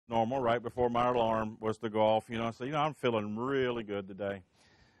normal, right before my alarm was to go off. I said, I'm feeling really good today.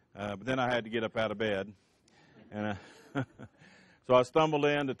 But then I had to get up out of bed. And so I stumbled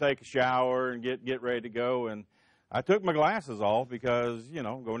in to take a shower and get ready to go. And I took my glasses off because,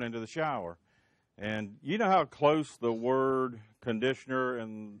 going into the shower. And you know how close the word conditioner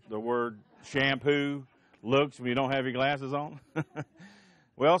and the word shampoo looks when you don't have your glasses on?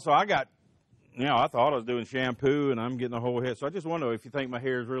 Well, so I got, I thought I was doing shampoo and I'm getting a whole head. So I just wonder if you think my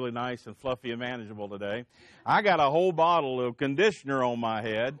hair is really nice and fluffy and manageable today. I got a whole bottle of conditioner on my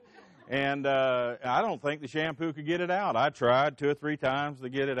head. And I don't think the shampoo could get it out. I tried 2 or 3 times to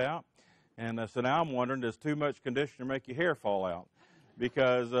get it out. And so now I'm wondering, does too much conditioner make your hair fall out?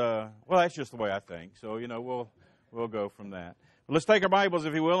 Because, that's just the way I think. So, we'll go from that. But let's take our Bibles,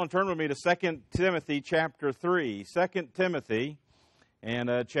 if you will, and turn with me to 2 Timothy chapter 3. 2 Timothy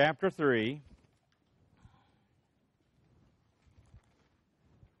and chapter 3.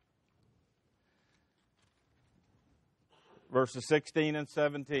 Verses 16 and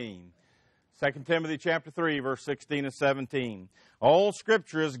 17. 2 Timothy chapter 3, verse 16 and 17. All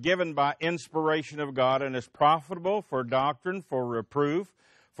Scripture is given by inspiration of God and is profitable for doctrine, for reproof,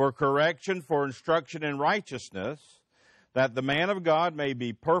 for correction, for instruction in righteousness, that the man of God may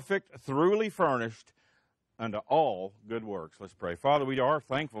be perfect, thoroughly furnished unto all good works. Let's pray. Father, we are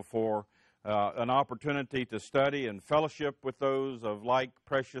thankful for an opportunity to study and fellowship with those of like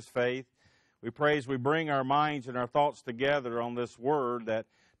precious faith. We pray as we bring our minds and our thoughts together on this word that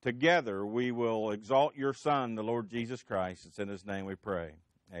together we will exalt your Son, the Lord Jesus Christ. It's in His name we pray.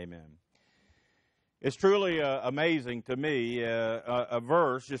 Amen. It's truly amazing to me, a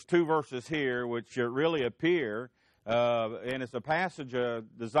verse, just 2 verses here, which really appear, and it's a passage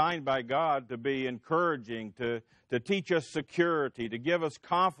designed by God to be encouraging, to teach us security, to give us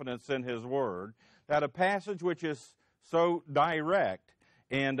confidence in His Word, that a passage which is so direct,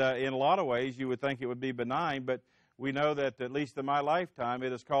 and in a lot of ways you would think it would be benign, but we know that, at least in my lifetime,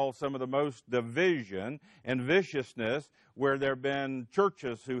 it has caused some of the most division and viciousness, where there have been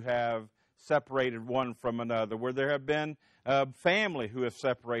churches who have separated one from another, where there have been family who have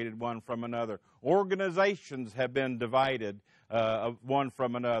separated one from another. Organizations have been divided one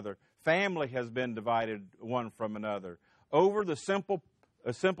from another. Family has been divided one from another. Over the simple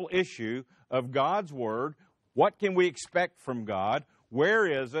issue of God's Word, what can we expect from God? Where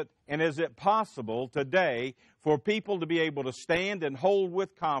is it? And is it possible today for people to be able to stand and hold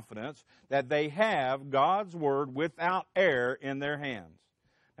with confidence that they have God's Word without error in their hands?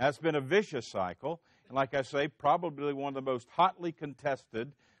 That's been a vicious cycle. And like I say, probably one of the most hotly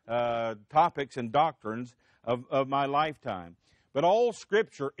contested topics and doctrines of my lifetime. But all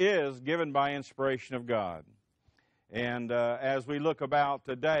Scripture is given by inspiration of God. And as we look about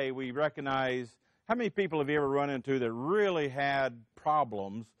today, we recognize, how many people have you ever run into that really had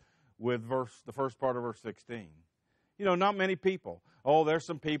problems with the first part of verse 16? Not many people. Oh, there's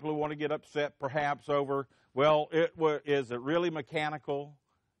some people who want to get upset perhaps over, is it really mechanical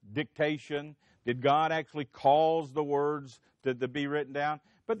dictation? Did God actually cause the words to be written down?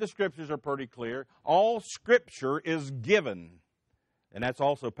 But the Scriptures are pretty clear. All Scripture is given, and that's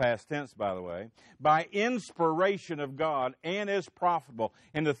also past tense, by the way, by inspiration of God and is profitable.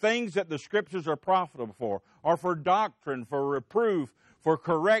 And the things that the Scriptures are profitable for are for doctrine, for reproof, for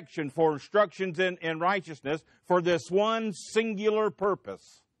correction, for instructions in righteousness, for this one singular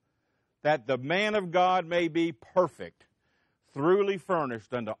purpose, that the man of God may be perfect, thoroughly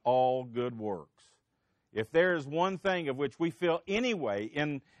furnished unto all good works. If there is one thing of which we feel anyway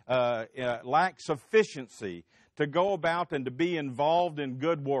lack sufficiency to go about and to be involved in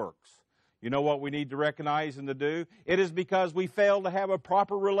good works, you know what we need to recognize and to do? It is because we fail to have a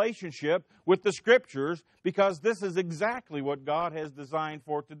proper relationship with the Scriptures, because this is exactly what God has designed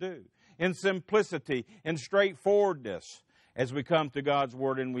for it to do. In simplicity and straightforwardness, as we come to God's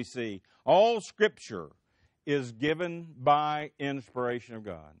Word and we see, all Scripture is given by inspiration of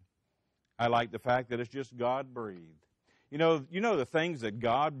God. I like the fact that it's just God-breathed. You know the things that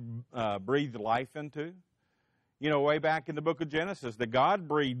God breathed life into? Way back in the book of Genesis, that God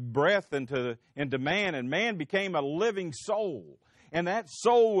breathed breath into man, and man became a living soul. And that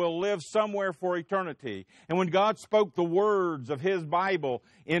soul will live somewhere for eternity. And when God spoke the words of His Bible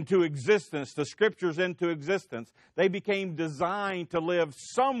into existence, the Scriptures into existence, they became designed to live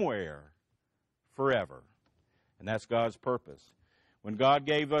somewhere forever. And that's God's purpose. When God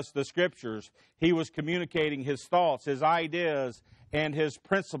gave us the Scriptures, He was communicating His thoughts, His ideas, and His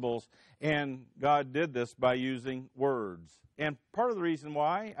principles. And God did this by using words. And part of the reason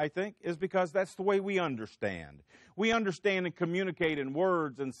why, I think, is because that's the way we understand. We understand and communicate in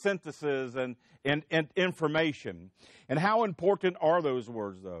words and sentences and information. And how important are those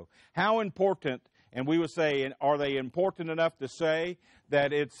words, though? How important, and we would say, are they important enough to say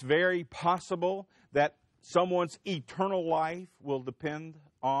that it's very possible that someone's eternal life will depend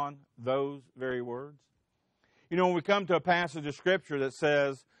on those very words? You know, when we come to a passage of Scripture that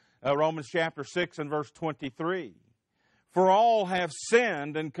says, Romans chapter 6 and verse 23, for all have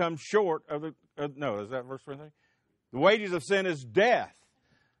sinned and come short of the... no, is that verse 23? The wages of sin is death,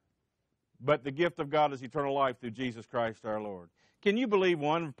 but the gift of God is eternal life through Jesus Christ our Lord. Can you believe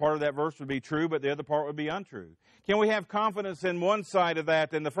one part of that verse would be true, but the other part would be untrue? Can we have confidence in one side of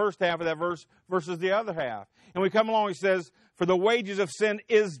that, in the first half of that verse, versus the other half? And we come along, it says, for the wages of sin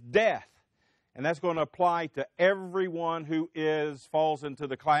is death. And that's going to apply to everyone who falls into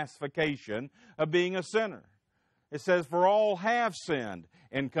the classification of being a sinner. It says, for all have sinned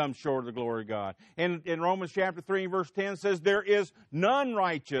and come short of the glory of God. And in Romans chapter 3 and verse 10 says, there is none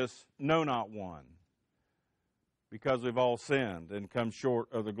righteous, no, not one. Because we've all sinned and come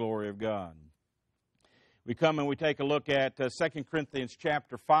short of the glory of God. We come and we take a look at 2 Corinthians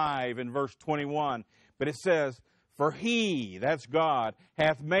chapter 5 and verse 21. But it says, for He, that's God,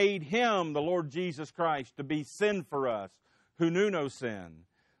 hath made Him, the Lord Jesus Christ, to be sin for us, who knew no sin,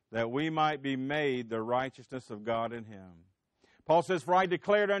 that we might be made the righteousness of God in Him. Paul says, for I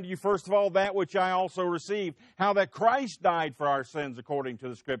declared unto you first of all that which I also received, how that Christ died for our sins according to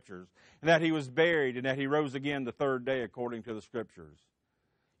the Scriptures, and that He was buried, and that He rose again the third day according to the Scriptures.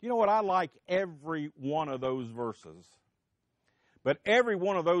 You know what? I like every one of those verses. But every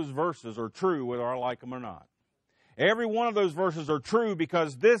one of those verses are true whether I like them or not. Every one of those verses are true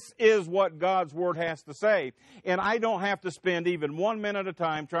because this is what God's Word has to say. And I don't have to spend even 1 minute at a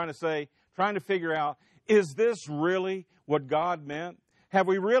time trying to figure out, is this really what God meant? Have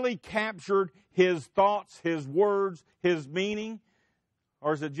we really captured His thoughts, His words, His meaning?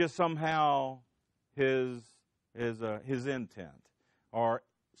 Or is it just somehow His intent? Or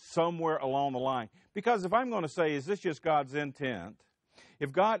somewhere along the line? Because if I'm going to say, is this just God's intent?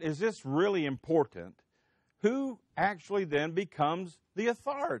 Is this really important? Who actually then becomes the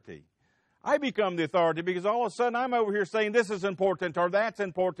authority? I become the authority because all of a sudden I'm over here saying this is important or that's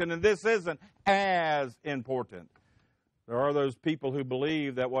important and this isn't as important. There are those people who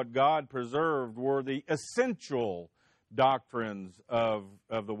believe that what God preserved were the essential doctrines of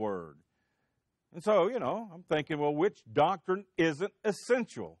the Word. And so, I'm thinking, well, which doctrine isn't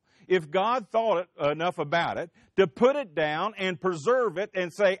essential? If God thought enough about it to put it down and preserve it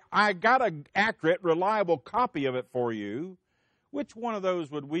and say, I got an accurate, reliable copy of it for you, which one of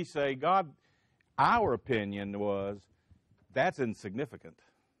those would we say, God, our opinion was, that's insignificant.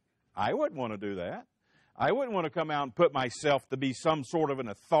 I wouldn't want to do that. I wouldn't want to come out and put myself to be some sort of an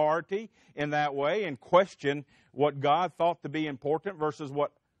authority in that way and question what God thought to be important versus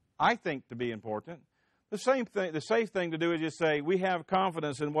what I think to be important. The safe thing to do is just say, we have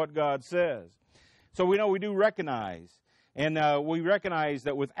confidence in what God says. So we know we do recognize. And we recognize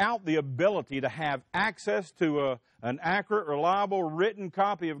that without the ability to have access to an accurate, reliable, written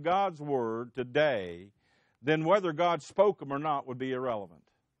copy of God's Word today, then whether God spoke them or not would be irrelevant.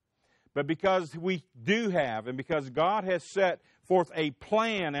 But because we do have, and because God has set forth a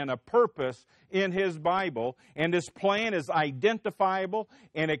plan and a purpose in His Bible, and this plan is identifiable,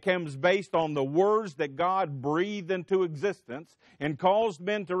 and it comes based on the words that God breathed into existence and caused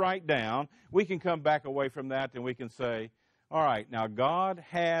men to write down, we can come back away from that and we can say, all right, now God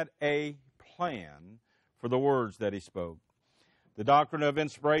had a plan for the words that He spoke. The doctrine of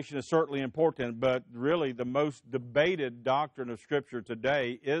inspiration is certainly important, but really the most debated doctrine of Scripture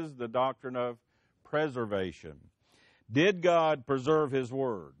today is the doctrine of preservation. Did God preserve His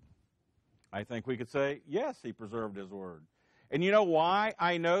Word? I think we could say, yes, He preserved His Word. And you know why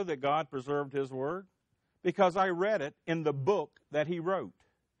I know that God preserved His Word? Because I read it in the book that He wrote.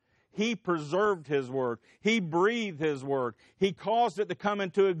 He preserved His Word. He breathed His Word. He caused it to come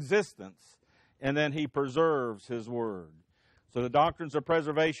into existence. And then He preserves His Word. So the doctrines of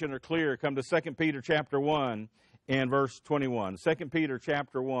preservation are clear. Come to 2 Peter chapter 1 and verse 21. 2 Peter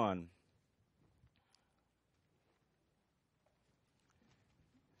chapter 1.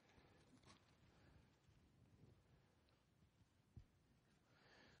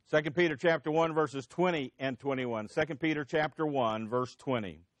 Second Peter chapter 1 verses 20 and 21. 2 Peter chapter 1 verse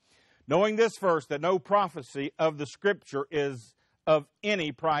 20. Knowing this first, that no prophecy of the Scripture is of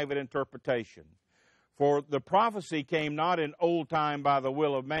any private interpretation. For the prophecy came not in old time by the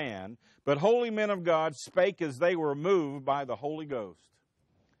will of man, but holy men of God spake as they were moved by the Holy Ghost.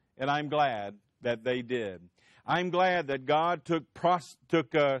 And I'm glad that they did. I'm glad that God took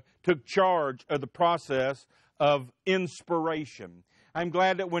charge of the process of inspiration. I'm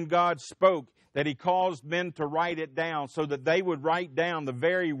glad that when God spoke, that He caused men to write it down so that they would write down the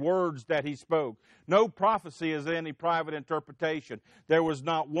very words that He spoke. No prophecy is any private interpretation. There was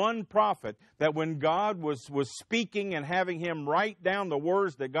not one prophet that when God was speaking and having him write down the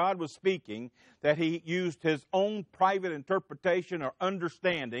words that God was speaking, that he used his own private interpretation or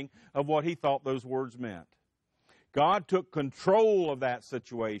understanding of what he thought those words meant. God took control of that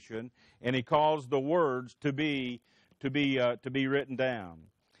situation, and He caused the words to be written down.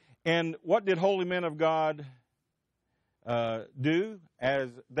 And what did holy men of God do? As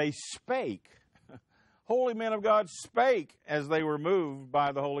they spake. Holy men of God spake as they were moved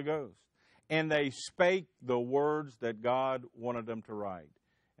by the Holy Ghost. And they spake the words that God wanted them to write.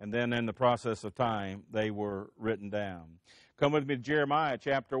 And then in the process of time, they were written down. Come with me to Jeremiah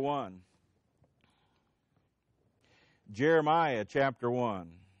chapter 1. Jeremiah chapter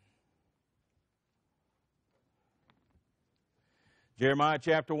 1. Jeremiah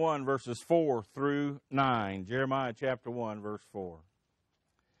chapter 1, verses 4 through 9. Jeremiah chapter 1, verse 4.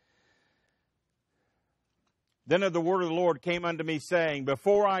 Then the word of the Lord came unto me, saying,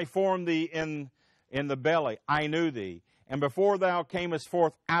 Before I formed thee in the belly, I knew thee. And before thou camest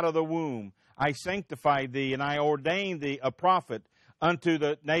forth out of the womb, I sanctified thee, and I ordained thee a prophet unto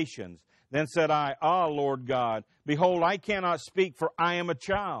the nations. Then said I, Ah, Lord God, behold, I cannot speak, for I am a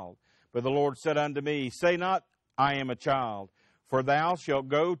child. But the Lord said unto me, Say not, I am a child. For thou shalt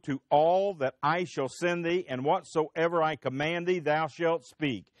go to all that I shall send thee, and whatsoever I command thee, thou shalt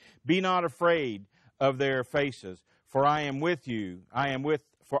speak. Be not afraid of their faces, for I am with you.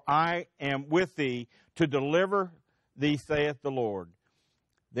 For I am with thee to deliver thee, saith the Lord.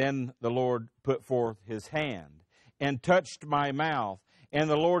 Then the Lord put forth his hand and touched my mouth, and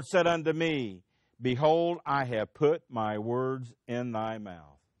the Lord said unto me, Behold, I have put my words in thy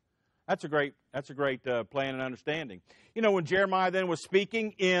mouth. That's a great plan and understanding. You know, when Jeremiah then was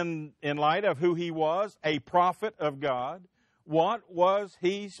speaking in light of who he was, a prophet of God, what was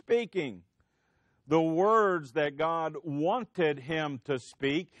he speaking? The words that God wanted him to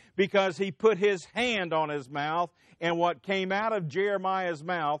speak, because he put his hand on his mouth, and what came out of Jeremiah's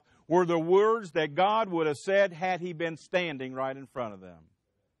mouth were the words that God would have said had he been standing right in front of them.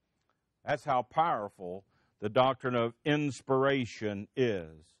 That's how powerful the doctrine of inspiration is.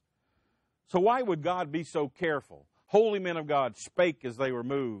 So why would God be so careful? Holy men of God spake as they were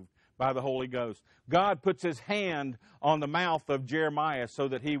moved by the Holy Ghost. God puts his hand on the mouth of Jeremiah so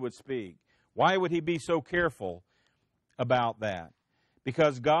that he would speak. Why would he be so careful about that?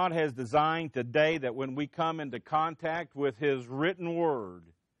 Because God has designed today that when we come into contact with his written word,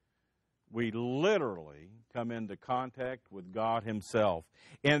 we literally come into contact with God himself.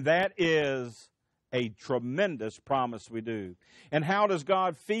 And that is a tremendous promise we do. And how does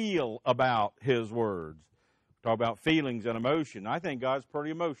God feel about his words? Talk about feelings and emotion. I think God's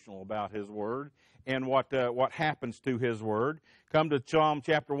pretty emotional about his word and what happens to his word. Come to Psalm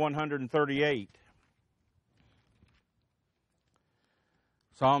chapter 138.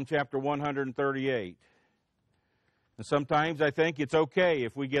 Psalm chapter 138. And sometimes I think it's okay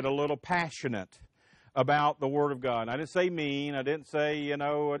if we get a little passionate about the Word of God. I didn't say mean. I didn't say,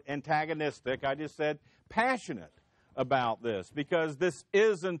 antagonistic. I just said passionate about this, because this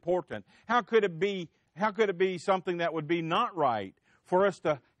is important. How could it be something that would be not right for us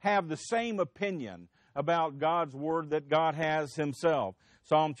to have the same opinion about God's Word that God has himself?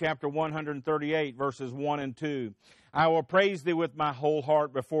 Psalm chapter 138, verses 1 and 2. I will praise thee with my whole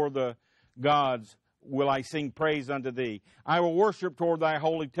heart, before the gods will I sing praise unto thee. I will worship toward thy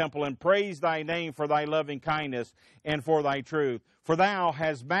holy temple, and praise thy name for thy loving kindness and for thy truth. For thou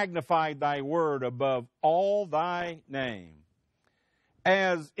hast magnified thy word above all thy name.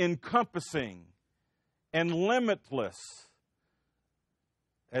 As encompassing and limitless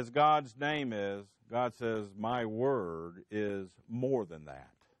as God's name is, God says, my word is more than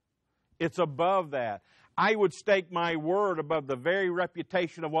that. It's above that. I would stake my word above the very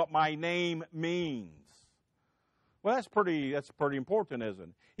reputation of what my name means. Well, that's pretty important, isn't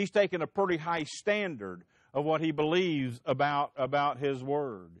it? He's taken a pretty high standard of what he believes about his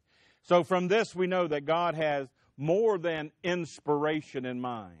word. So from this we know that God has more than inspiration in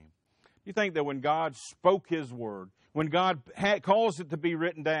mind. You think that when God spoke his word, when God caused it to be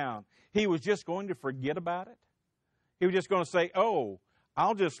written down, he was just going to forget about it? He was just going to say, oh,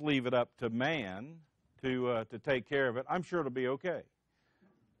 I'll just leave it up to man to take care of it. I'm sure it'll be okay.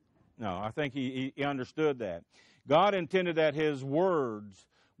 No, I think he understood that. God intended that his words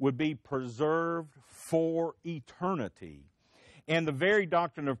would be preserved for eternity. And the very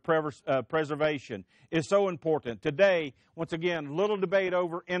doctrine of preservation is so important. Today, once again, little debate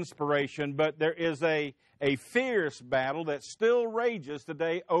over inspiration, but there is a fierce battle that still rages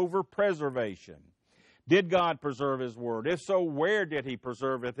today over preservation. Did God preserve his word? If so, where did he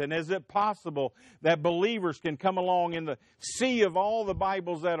preserve it? And is it possible that believers can come along in the sea of all the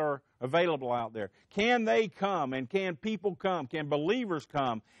Bibles that are available out there? Can they come, and can people come, can believers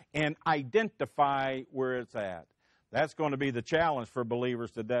come and identify where it's at? That's going to be the challenge for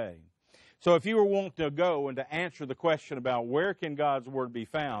believers today. So if you were wanting to go and to answer the question about where can God's word be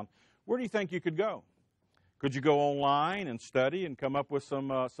found, where do you think you could go? Could you go online and study and come up with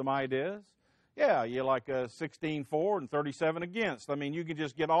some ideas? Yeah, you like 16 for and 37 against. I mean, you can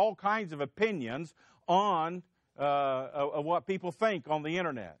just get all kinds of opinions on of what people think on the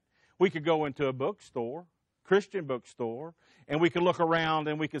internet. We could go into a bookstore, Christian bookstore, and we could look around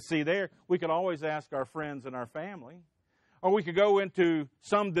and we could see there. We could always ask our friends and our family. Or we could go into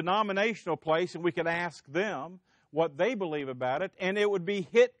some denominational place and we could ask them what they believe about it, and it would be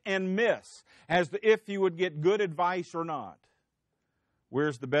hit and miss as to if you would get good advice or not.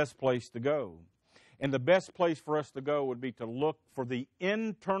 Where's the best place to go? And the best place for us to go would be to look for the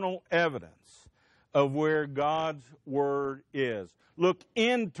internal evidence of where God's word is. Look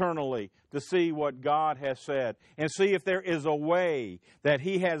internally to see what God has said and see if there is a way that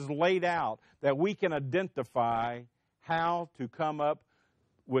he has laid out that we can identify how to come up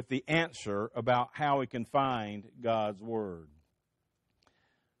with the answer about how we can find God's word.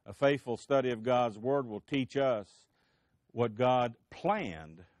 A faithful study of God's word will teach us what God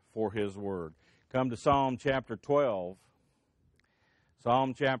planned for his word. Come to Psalm chapter 12.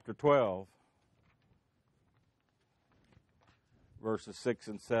 Psalm chapter 12, verses 6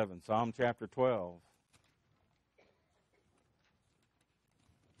 and 7. Psalm chapter 12.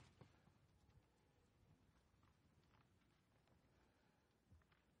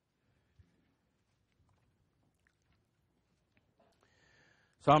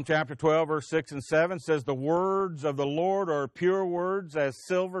 Psalm chapter 12, verse 6 and 7 says, "The words of the Lord are pure words, as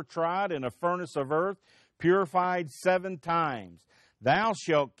silver tried in a furnace of earth, purified 7 times. Thou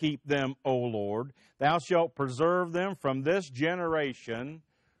shalt keep them, O Lord. Thou shalt preserve them from this generation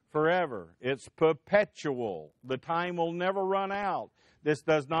forever." It's perpetual. The time will never run out. This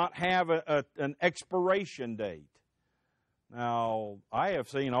does not have an expiration date. Now, I have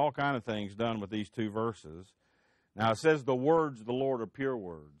seen all kinds of things done with these 2 verses. Now, it says the words of the Lord are pure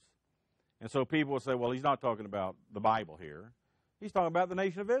words. And so people will say, well, he's not talking about the Bible here. He's talking about the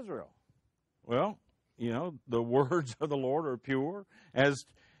nation of Israel. Well, you know, the words of the Lord are pure, as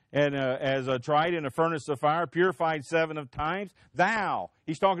tried in a furnace of fire, purified 7 times. Thou,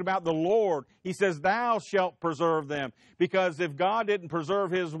 he's talking about the Lord. He says, thou shalt preserve them. Because if God didn't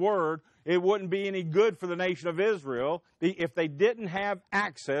preserve his word, it wouldn't be any good for the nation of Israel if they didn't have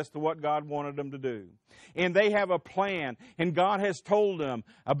access to what God wanted them to do. And they have a plan, and God has told them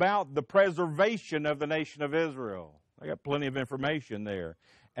about the preservation of the nation of Israel. They got plenty of information there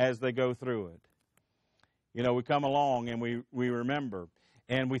as they go through it. You know, we come along and we remember,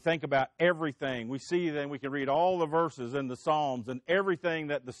 and we think about everything. We see then we can read all the verses in the Psalms and everything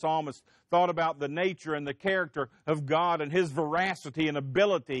that the psalmist thought about the nature and the character of God and his veracity and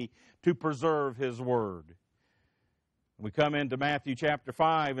ability to preserve his word. We come into Matthew chapter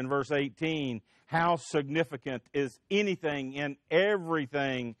 5 and verse 18. How significant is anything and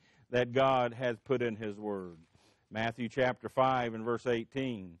everything that God has put in his word? Matthew chapter 5 and verse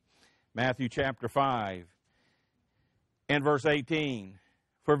 18. Matthew chapter 5 and verse 18.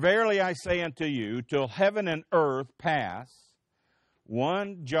 "For verily I say unto you, till heaven and earth pass,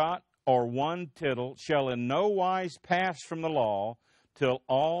 one jot or one tittle shall in no wise pass from the law, till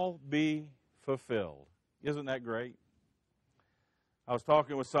all be fulfilled." Isn't that great? I was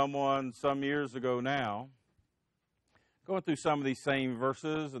talking with someone some years ago now, going through some of these same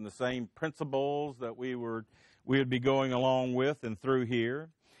verses and the same principles that we would be going along with and through here.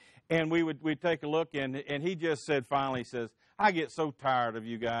 And we'd take a look, and he just said, finally, he says, "I get so tired of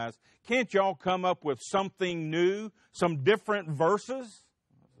you guys. Can't y'all come up with something new, some different verses?"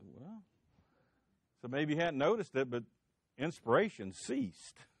 I said, well, so maybe you hadn't noticed it, but inspiration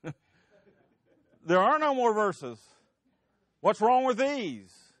ceased. There are no more verses. What's wrong with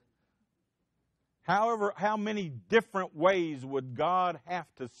these? However, how many different ways would God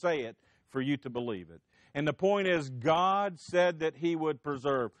have to say it for you to believe it? And the point is, God said that he would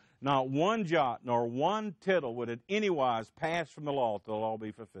preserve. Not one jot nor one tittle would in any wise pass from the law till all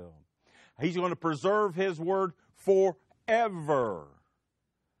be fulfilled. He's going to preserve his word forever.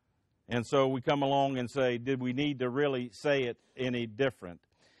 And so we come along and say, did we need to really say it any different?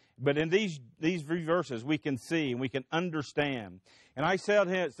 But in these three verses, we can see and we can understand. And I said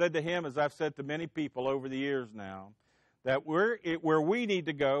to him, as I've said to many people over the years now, that where we need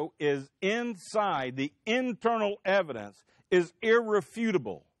to go is inside. The internal evidence is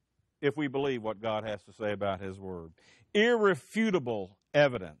irrefutable if we believe what God has to say about His Word. Irrefutable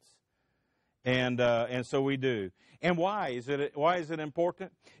evidence. And so we do. And why is it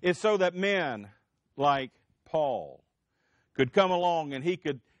important? It's so that men like Paul could come along and he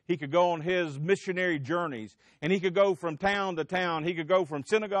could go on his missionary journeys, and he could go from town to town. He could go from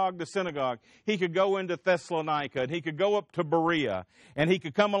synagogue to synagogue. He could go into Thessalonica, and he could go up to Berea, and he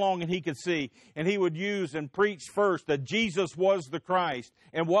could come along and he could see, and he would use and preach first that Jesus was the Christ.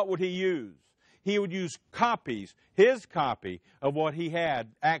 And what would he use? He would use copies, his copy of what he had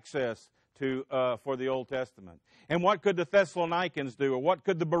access to for the Old Testament. And what could the Thessalonians do, or what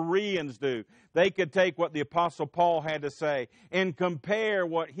could the Bereans do? They could take what the Apostle Paul had to say and compare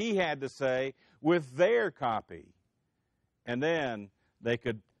what he had to say with their copy. And then they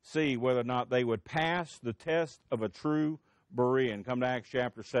could see whether or not they would pass the test of a true Berean. Come to Acts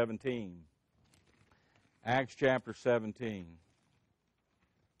chapter 17. Acts chapter 17.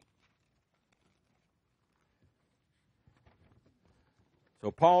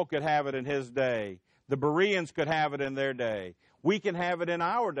 So Paul could have it in his day. The Bereans could have it in their day. We can have it in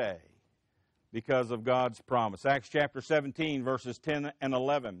our day because of God's promise. Acts chapter 17, verses 10 and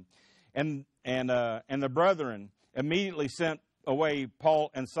 11. And the brethren immediately sent away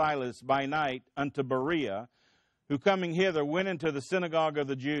Paul and Silas by night unto Berea, who coming hither went into the synagogue of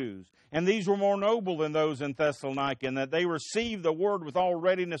the Jews. And these were more noble than those in Thessalonica, in that they received the word with all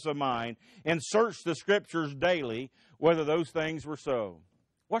readiness of mind, and searched the Scriptures daily, whether those things were so.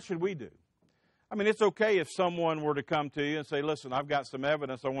 What should we do? I mean, it's okay if someone were to come to you and say, listen, I've got some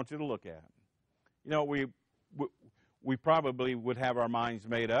evidence I want you to look at. You know, we probably would have our minds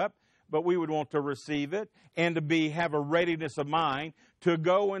made up, but we would want to receive it and to have a readiness of mind to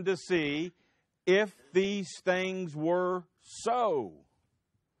go and to see if these things were so.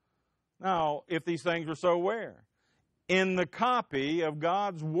 Now, if these things were so, where? In the copy of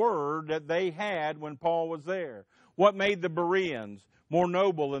God's Word that they had when Paul was there. What made the Bereans more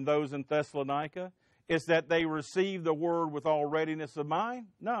noble than those in Thessalonica? Is that they received the Word with all readiness of mind?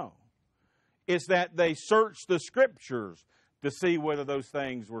 No. It's that they searched the Scriptures to see whether those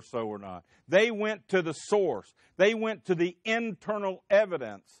things were so or not. They went to the source. They went to the internal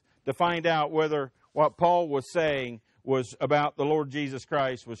evidence to find out whether what Paul was saying was about the Lord Jesus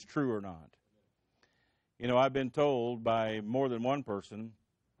Christ was true or not. You know, I've been told by more than one person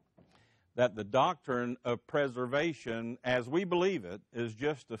that the doctrine of preservation, as we believe it, is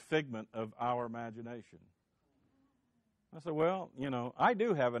just a figment of our imagination. I said, well, you know, I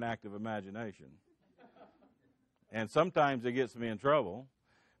do have an active imagination. And sometimes it gets me in trouble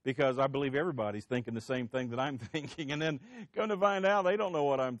because I believe everybody's thinking the same thing that I'm thinking. And then come to find out they don't know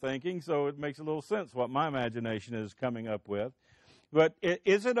what I'm thinking, so it makes a little sense what my imagination is coming up with. But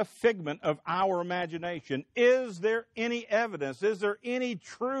is it a figment of our imagination? Is there any evidence? Is there any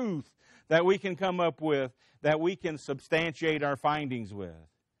truth that we can come up with that we can substantiate our findings with?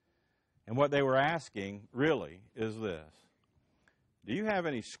 And what they were asking really is this. Do you have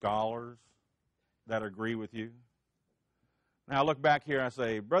any scholars that agree with you? Now I look back here and I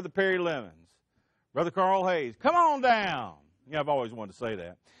say, Brother Perry Lemons, Brother Carl Hayes, come on down. Yeah, I've always wanted to say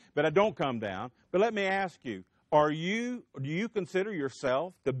that. But I don't come down. But let me ask you, do you consider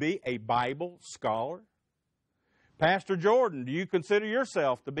yourself to be a Bible scholar? Pastor Jordan, do you consider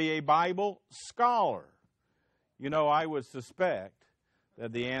yourself to be a Bible scholar? You know, I would suspect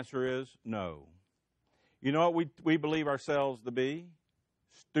that the answer is no. You know what we believe ourselves to be?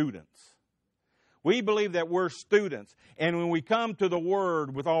 Students. We believe that we're students. And when we come to the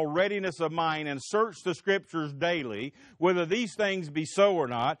Word with all readiness of mind and search the Scriptures daily, whether these things be so or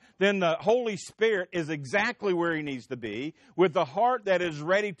not, then the Holy Spirit is exactly where He needs to be, with the heart that is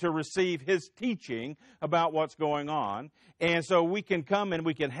ready to receive His teaching about what's going on. And so we can come and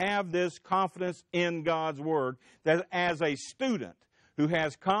we can have this confidence in God's Word, that as a student who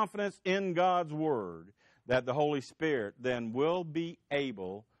has confidence in God's Word, that the Holy Spirit then will be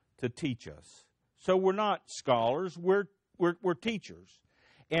able to teach us. So we're not scholars, we're teachers.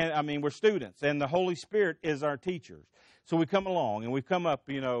 And I mean, we're students, and the Holy Spirit is our teachers. So we come along, and we come up,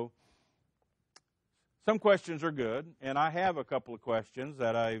 you know, some questions are good, and I have a couple of questions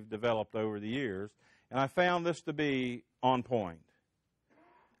that I've developed over the years, and I found this to be on point.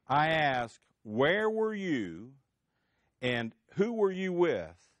 I ask, where were you, and who were you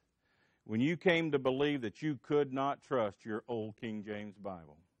with when you came to believe that you could not trust your old King James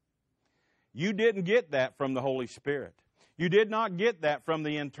Bible? You didn't get that from the Holy Spirit. You did not get that from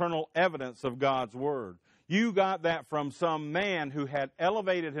the internal evidence of God's Word. You got that from some man who had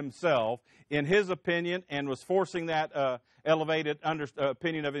elevated himself in his opinion and was forcing that elevated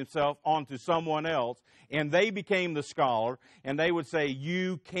opinion of himself onto someone else. And they became the scholar, and they would say,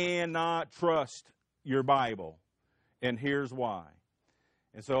 you cannot trust your Bible. And here's why.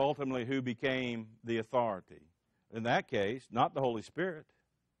 And so ultimately, who became the authority? In that case, not the Holy Spirit.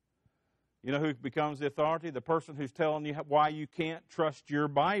 You know who becomes the authority? The person who's telling you why you can't trust your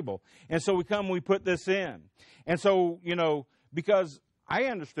Bible. And so we put this in. And so, because I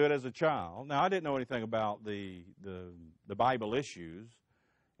understood as a child, now I didn't know anything about the Bible issues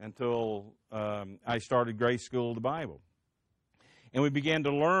until I started Grace School of the Bible. And we began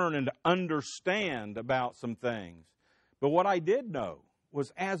to learn and to understand about some things. But what I did know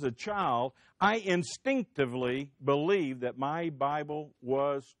was, as a child, I instinctively believed that my Bible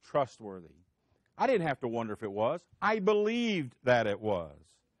was trustworthy. I didn't have to wonder if it was. I believed that it was.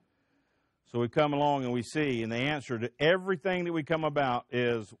 So we come along and we see, and the answer to everything that we come about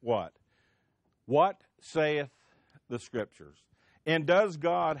is what? What saith the Scriptures? And does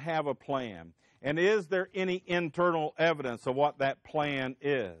God have a plan? And is there any internal evidence of what that plan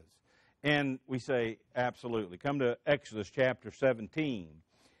is? And we say, absolutely. Come to Exodus chapter 17.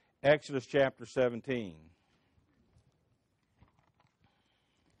 Exodus chapter 17.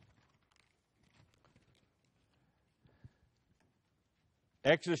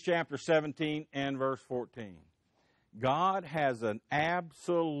 Exodus chapter 17 and verse 14. God has an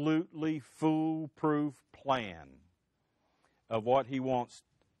absolutely foolproof plan of what He wants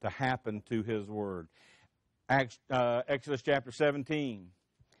to happen to His Word. Exodus chapter 17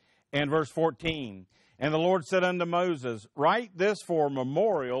 and verse 14. And the Lord said unto Moses, write this for a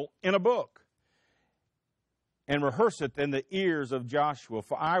memorial in a book, and rehearse it in the ears of Joshua,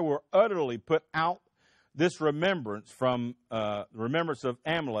 for I will utterly put out this remembrance from remembrance of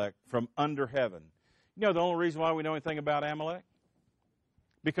Amalek from under heaven. You know the only reason why we know anything about Amalek?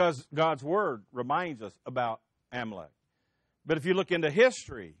 Because God's Word reminds us about Amalek. But if you look into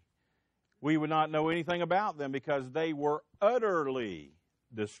history, we would not know anything about them because they were utterly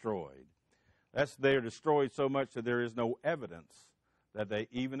destroyed. They're destroyed so much that there is no evidence that they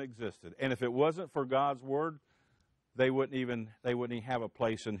even existed. And if it wasn't for God's Word, they wouldn't even have a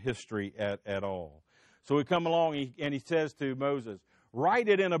place in history at all. So we come along and he says to Moses, write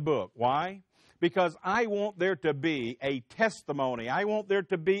it in a book. Why? Because I want there to be a testimony. I want there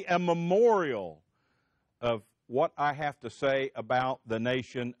to be a memorial of what I have to say about the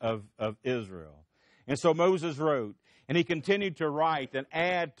nation of Israel. And so Moses wrote, and he continued to write and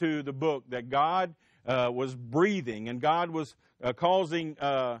add to the book that God was breathing and God was causing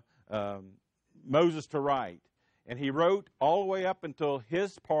Moses to write. And he wrote all the way up until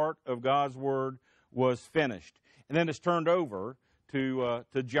his part of God's Word was finished. And then it's turned over to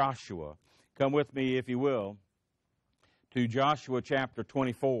Joshua. Come with me, if you will, to Joshua chapter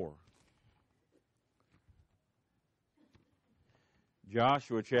 24.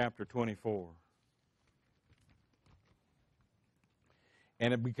 Joshua chapter 24.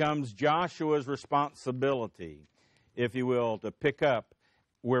 And it becomes Joshua's responsibility, if you will, to pick up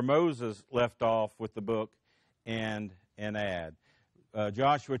where Moses left off with the book and add.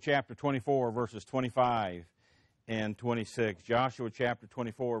 Joshua chapter 24, verses 25 and 26. Joshua chapter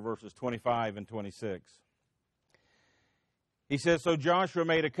 24, verses 25 and 26. He says, so Joshua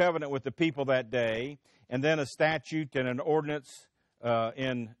made a covenant with the people that day, and then a statute and an ordinance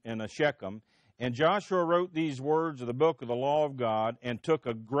in a Shechem. And Joshua wrote these words of the book of the law of God, and took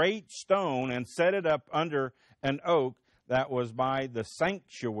a great stone and set it up under an oak that was by the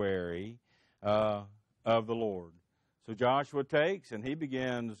sanctuary of the Lord. So Joshua takes and he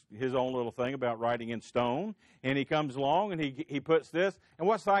begins his own little thing about writing in stone. And he comes along and he puts this. And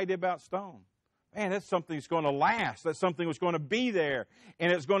what's the idea about stone? Man, that's something that's going to last. That's something that's going to be there.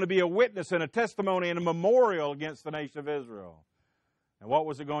 And it's going to be a witness and a testimony and a memorial against the nation of Israel. And what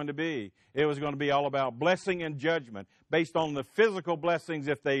was it going to be? It was going to be all about blessing and judgment based on the physical blessings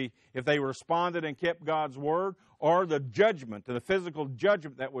if they responded and kept God's Word, or the judgment, the physical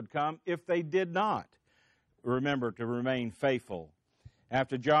judgment that would come if they did not. Remember to remain faithful.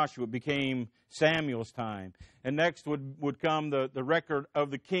 After Joshua, it became Samuel's time. And next would come the record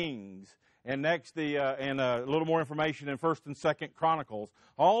of the kings. And next, and a little more information in 1st and 2nd Chronicles,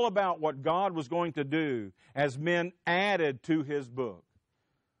 all about what God was going to do as men added to His book.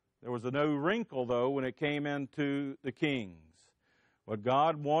 There was no wrinkle, though, when it came into the kings. What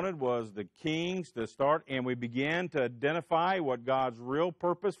God wanted was the kings to start, and we began to identify what God's real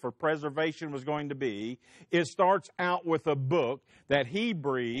purpose for preservation was going to be. It starts out with a book that He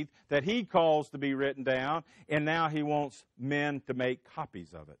breathed, that He calls to be written down, and now He wants men to make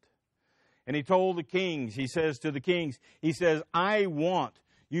copies of it. And He told the kings, He says to the kings, He says, I want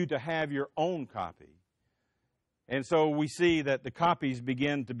you to have your own copy. And so we see that the copies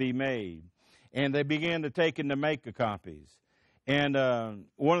begin to be made, and they began to take and to make the copies. And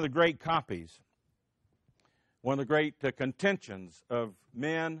one of the great copies, one of the great contentions of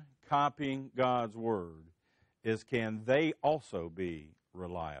men copying God's Word is, can they also be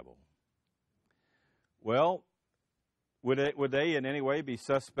reliable? Well, would they in any way be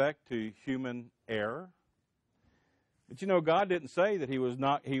suspect to human error? But you know, God didn't say that He was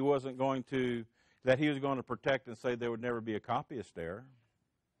going to protect and say there would never be a copyist error.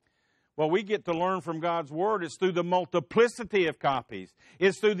 Well, we get to learn from God's Word. It's through the multiplicity of copies.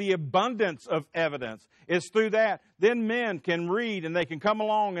 It's through the abundance of evidence. It's through that. Then men can read and they can come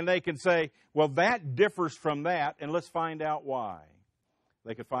along and they can say, well, that differs from that, and let's find out why.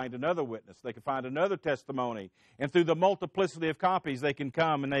 They could find another witness. They could find another testimony. And through the multiplicity of copies, they can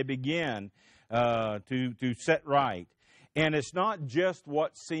come and they begin to set right. And it's not just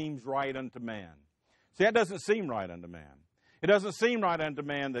what seems right unto man. See, that doesn't seem right unto man. It doesn't seem right unto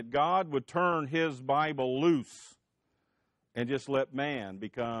man that God would turn His Bible loose and just let man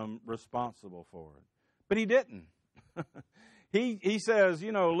become responsible for it. But He didn't. He says,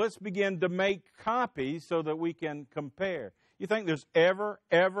 you know, let's begin to make copies so that we can compare. You think there's ever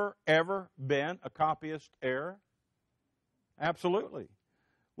been a copyist error? Absolutely.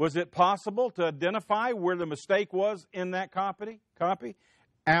 Was it possible to identify where the mistake was in that copy?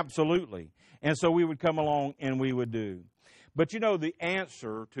 Absolutely. And so we would come along and we would do. But you know, the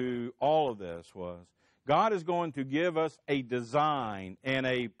answer to all of this was, God is going to give us a design and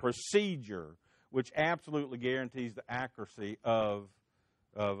a procedure which absolutely guarantees the accuracy of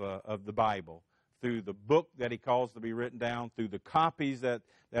the Bible, through the book that He calls to be written down, through the copies that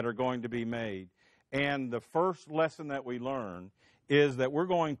are going to be made. And the first lesson that we learn is that we're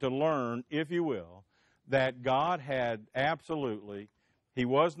going to learn, if you will, that God had absolutely, He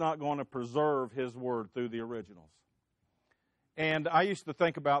was not going to preserve His Word through the originals. And I used to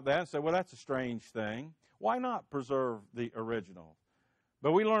think about that and say, well, that's a strange thing. Why not preserve the original?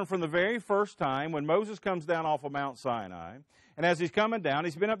 But we learn from the very first time when Moses comes down off of Mount Sinai, and as he's coming down,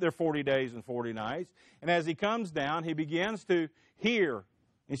 he's been up there 40 days and 40 nights, and as he comes down, he begins to hear.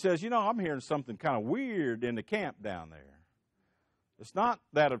 He says, you know, I'm hearing something kind of weird in the camp down there. It's not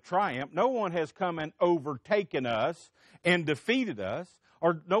that of triumph. No one has come and overtaken us and defeated us,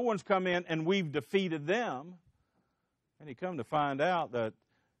 or no one's come in and we've defeated them. And he come to find out that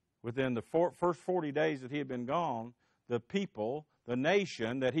within the first 40 days that he had been gone, the people, the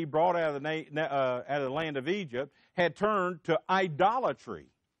nation that he brought out of the land of Egypt had turned to idolatry.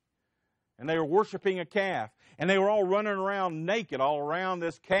 And they were worshiping a calf. And they were all running around naked all around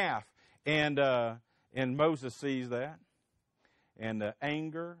this calf. And Moses sees that. And the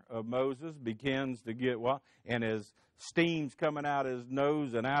anger of Moses begins to get wild. And his steam's coming out his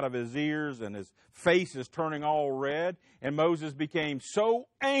nose and out of his ears, and his face is turning all red. And Moses became so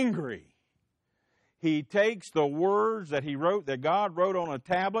angry. He takes the words that he wrote, that God wrote on a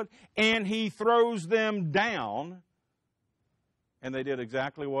tablet, and he throws them down. And they did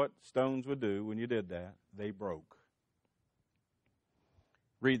exactly what stones would do when you did that. They broke.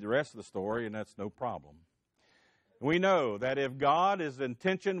 Read the rest of the story, and that's no problem. We know that if God's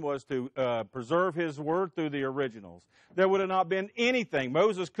intention was to preserve His Word through the originals, there would have not been anything.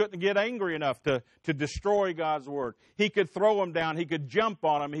 Moses couldn't get angry enough to destroy God's Word. He could throw them down. He could jump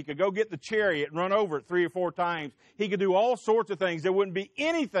on them. He could go get the chariot and run over it 3 or 4 times. He could do all sorts of things. There wouldn't be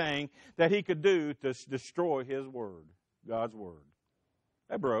anything that he could do to destroy His Word, God's Word.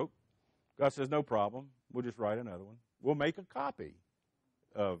 They broke. God says, no problem. We'll just write another one. We'll make a copy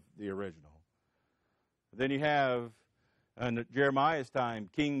of the original. Then you have, in Jeremiah's time,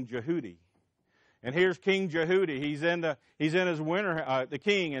 King Jehudi. And here's King Jehudi. He's in his winter, the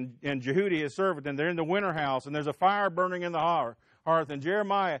king and Jehudi, his servant, and they're in the winter house, and there's a fire burning in the hearth. And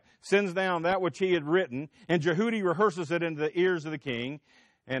Jeremiah sends down that which he had written, and Jehudi rehearses it into the ears of the king,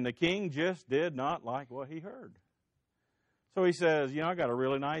 and the king just did not like what he heard. So he says, I got a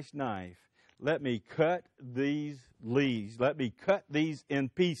really nice knife. Let me cut these leaves. Let me cut these in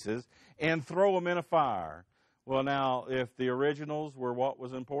pieces and throw them in a fire. Well, now, if the originals were what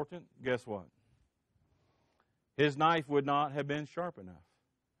was important, guess what? His knife would not have been sharp enough.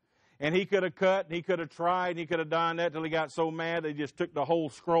 And he could have cut, and he could have tried, and he could have done that till he got so mad that he just took the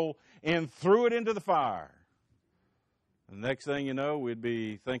whole scroll and threw it into the fire. And the next thing you know, we'd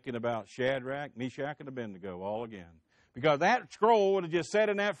be thinking about Shadrach, Meshach, and Abednego all again. Because that scroll would have just sat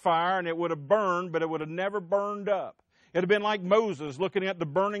in that fire and it would have burned, but it would have never burned up. It would have been like Moses looking at the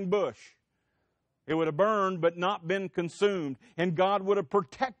burning bush. It would have burned but not been consumed. And God would have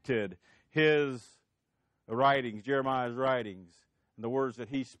protected his writings, Jeremiah's writings, and the words that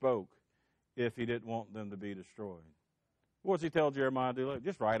he spoke if he didn't want them to be destroyed. What does he tell Jeremiah to do?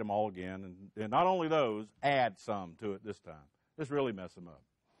 Just write them all again. And not only those, add some to it this time. Just really mess them up.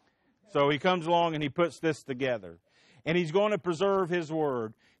 So he comes along and he puts this together. And he's going to preserve his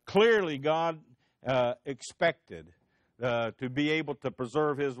word. Clearly, God expected to be able to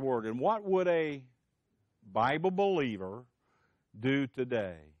preserve his word. And what would a Bible believer do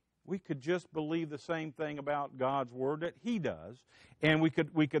today? We could just believe the same thing about God's word that he does, and we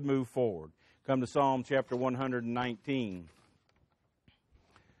could move forward. Come to Psalm chapter 119.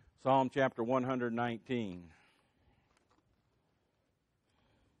 Psalm chapter 119.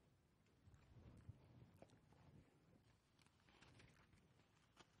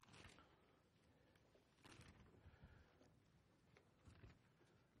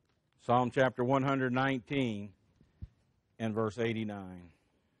 Psalm chapter 119 and verse 89.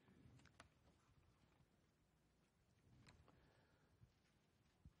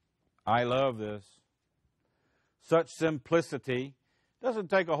 I love this. Such simplicity.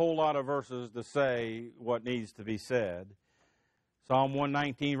 Doesn't take a whole lot of verses to say what needs to be said. Psalm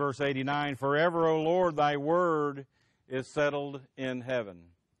 119 verse 89, Forever, O Lord, thy word is settled in heaven.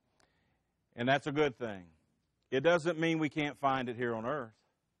 And that's a good thing. It doesn't mean we can't find it here on earth.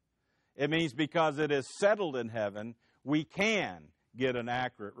 It means because it is settled in heaven, we can get an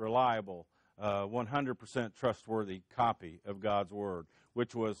accurate, reliable, 100% trustworthy copy of God's Word,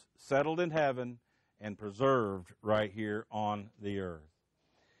 which was settled in heaven and preserved right here on the earth.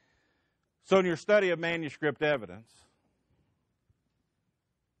 So in your study of manuscript evidence,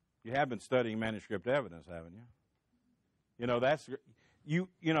 you have been studying manuscript evidence, haven't you? You know, that's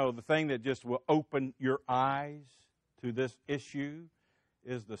the thing that just will open your eyes to this issue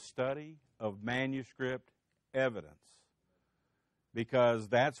is the study of manuscript evidence, because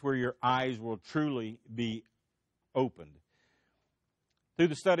that's where your eyes will truly be opened. Through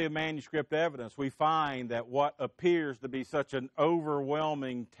the study of manuscript evidence, we find that what appears to be such an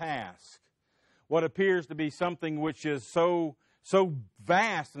overwhelming task, what appears to be something which is so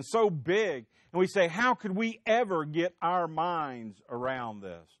vast and so big, and we say, how could we ever get our minds around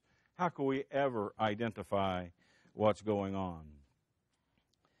this? How could we ever identify what's going on?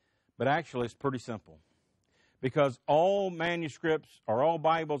 But actually, it's pretty simple. Because all manuscripts or all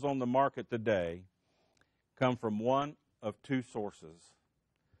Bibles on the market today come from one of two sources.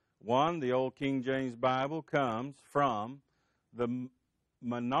 One, the Old King James Bible, comes from the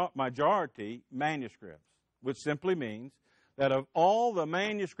majority manuscripts, which simply means that of all the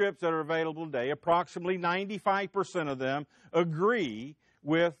manuscripts that are available today, approximately 95% of them agree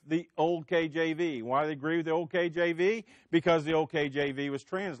with the old KJV. Why do they agree with the old KJV? Because the old KJV was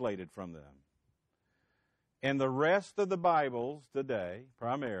translated from them. And the rest of the Bibles today,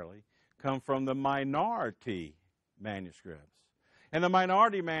 primarily, come from the minority manuscripts. And the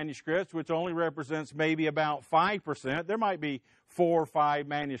minority manuscripts, which only represents maybe about 5%, there might be 4 or 5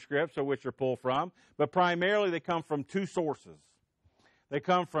 manuscripts of which are pulled from, but primarily they come from two sources. They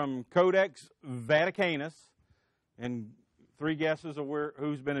come from Codex Vaticanus, and 3 guesses of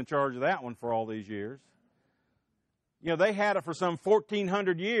who's been in charge of that one for all these years. You know, they had it for some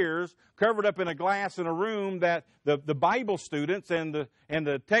 1,400 years, covered up in a glass in a room that the Bible students and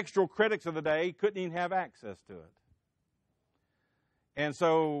the textual critics of the day couldn't even have access to it. And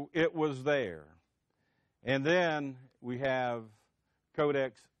so it was there. And then we have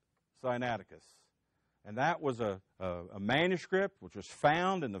Codex Sinaiticus. And that was a manuscript which was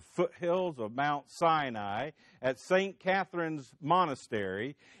found in the foothills of Mount Sinai at St. Catherine's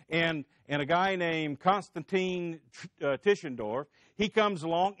Monastery. And a guy named Constantine Tischendorf, he comes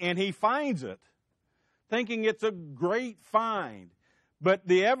along and he finds it, thinking it's a great find. But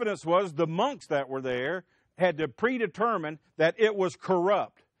the evidence was the monks that were there had to predetermine that it was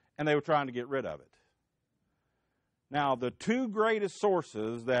corrupt, and they were trying to get rid of it. Now, the 2 greatest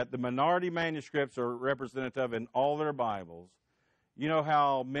sources that the minority manuscripts are representative in all their Bibles, you know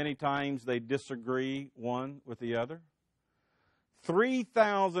how many times they disagree one with the other?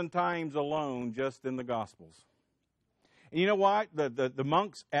 3,000 times alone just in the Gospels. And you know what? The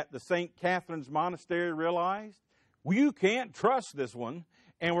monks at the St. Catherine's Monastery realized, well, you can't trust this one,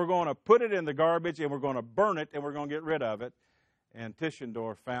 and we're going to put it in the garbage, and we're going to burn it, and we're going to get rid of it. And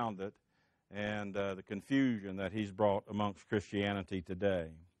Tischendorf found it, and the confusion that he's brought amongst Christianity today.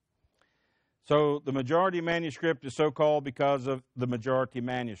 So the majority manuscript is so called because of the majority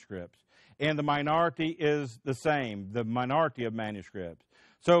manuscripts. And the minority is the same, the minority of manuscripts.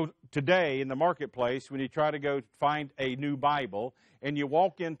 So today in the marketplace, when you try to go find a new Bible and you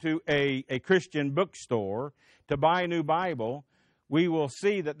walk into a Christian bookstore to buy a new Bible, we will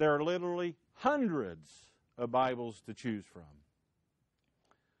see that there are literally hundreds of Bibles to choose from.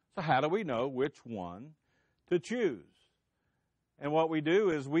 So how do we know which one to choose? And what we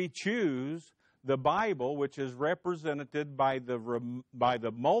do is we choose the Bible, which is represented by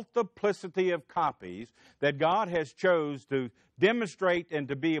the multiplicity of copies that God has chose to demonstrate and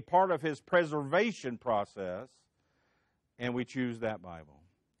to be a part of His preservation process, and we choose that Bible.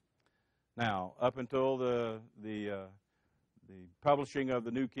 Now, up until the publishing of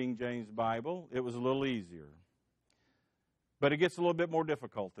the New King James Bible, it was a little easier. But it gets a little bit more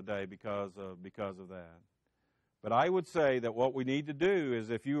difficult today because of that. But I would say that what we need to do is,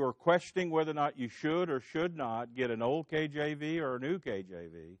 if you are questioning whether or not you should or should not get an old KJV or a new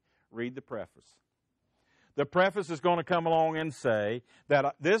KJV, read the preface. The preface is going to come along and say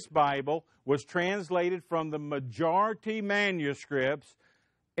that this Bible was translated from the majority manuscripts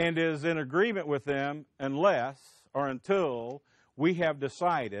and is in agreement with them unless or until we have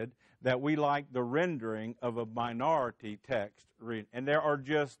decided that we like the rendering of a minority text. And there are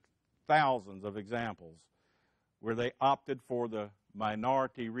just thousands of examples where they opted for the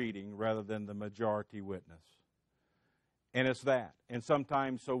minority reading rather than the majority witness. And it's that. And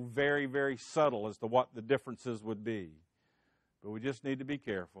sometimes so very, very subtle as to what the differences would be. But we just need to be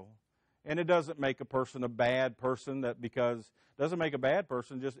careful. And it doesn't make a person a bad person doesn't make a bad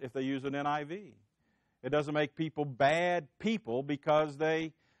person just if they use an NIV. It doesn't make people bad people because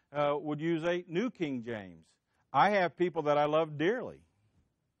they would use a New King James. I have people that I love dearly.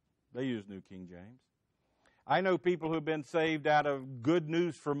 They use New King James. I know people who have been saved out of Good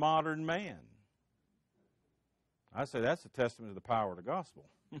News for Modern Man. I say that's a testament to the power of the gospel.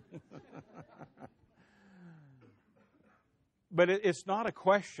 But it's not a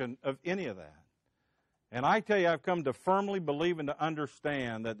question of any of that. And I tell you, I've come to firmly believe and to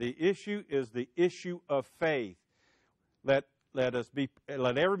understand that the issue is the issue of faith. Let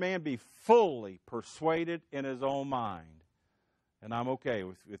every man be fully persuaded in his own mind. And I'm okay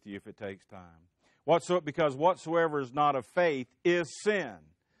with you if it takes time. Because whatsoever is not of faith is sin.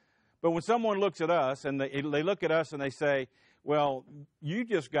 But when someone looks at us and they look at us and they say, well, you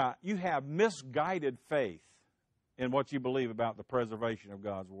have misguided faith in what you believe about the preservation of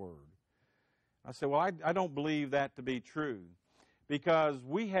God's Word. I say, well, I don't believe that to be true, because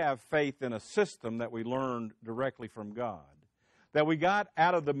we have faith in a system that we learned directly from God, that we got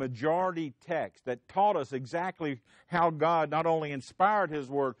out of the majority text that taught us exactly how God not only inspired His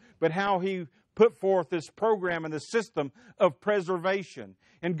Word, but how He put forth this program and the system of preservation.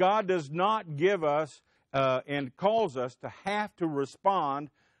 And God does not give us and calls us to have to respond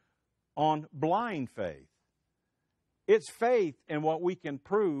on blind faith. It's faith in what we can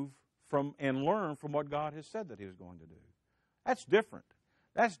prove from and learn from what God has said that He was going to do. That's different.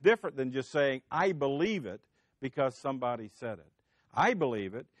 That's different than just saying, I believe it because somebody said it. I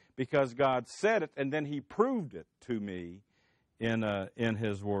believe it because God said it and then He proved it to me in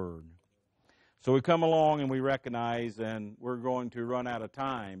His Word. So we come along and we recognize, and we're going to run out of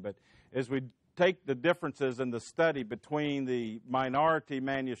time, but as we take the differences in the study between the minority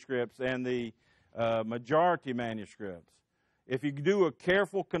manuscripts and the majority manuscripts, if you do a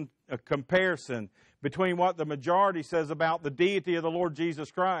careful comparison between what the majority says about the deity of the Lord Jesus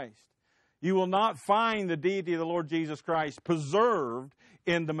Christ, you will not find the deity of the Lord Jesus Christ preserved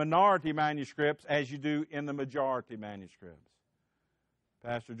in the minority manuscripts as you do in the majority manuscripts.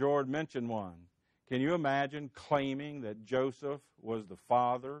 Pastor George mentioned one. Can you imagine claiming that Joseph was the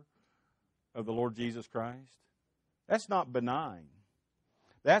father of the Lord Jesus Christ? That's not benign.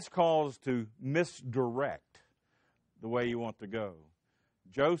 That's caused to misdirect the way you want to go.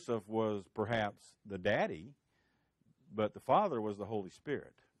 Joseph was perhaps the daddy, but the father was the Holy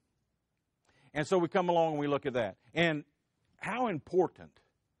Spirit. And so we come along and we look at that. And how important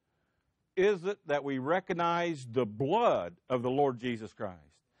is it that we recognize the blood of the Lord Jesus Christ,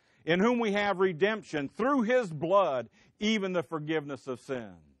 in whom we have redemption through His blood, even the forgiveness of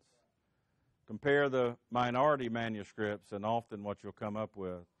sins? Compare the minority manuscripts and often what you'll come up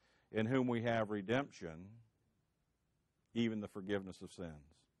with, in whom we have redemption, even the forgiveness of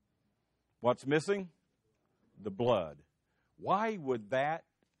sins. What's missing? The blood. Why would that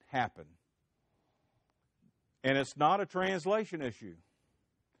happen? And it's not a translation issue.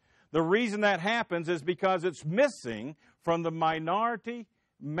 The reason that happens is because it's missing from the minority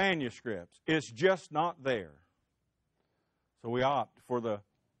manuscripts. It's just not there. So we opt for the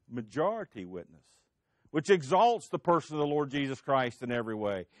majority witness, which exalts the person of the Lord Jesus Christ in every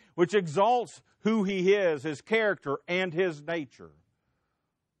way, which exalts who He is, His character, and His nature.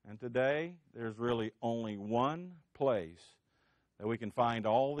 And today, there's really only one place that we can find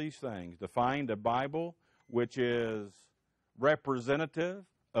all these things, to find a Bible which is representative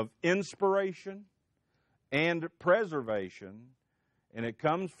of inspiration and preservation, and it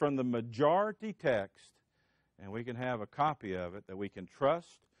comes from the majority text, and we can have a copy of it that we can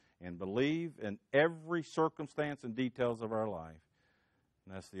trust and believe in every circumstance and details of our life.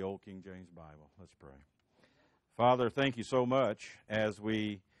 And that's the Old King James Bible. Let's pray. Father, thank you so much as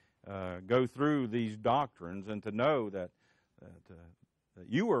we go through these doctrines, and to know that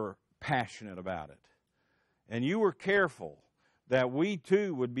you were passionate about it, and you were careful that we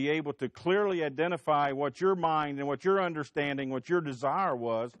too would be able to clearly identify what your mind and what your understanding, what your desire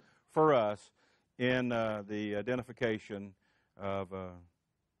was for us in the identification of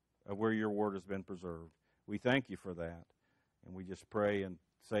where your word has been preserved. We thank you for that, and we just pray and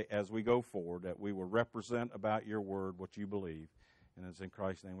say as we go forward that we will represent about your word what you believe. And it's in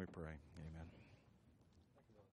Christ's name we pray. Amen.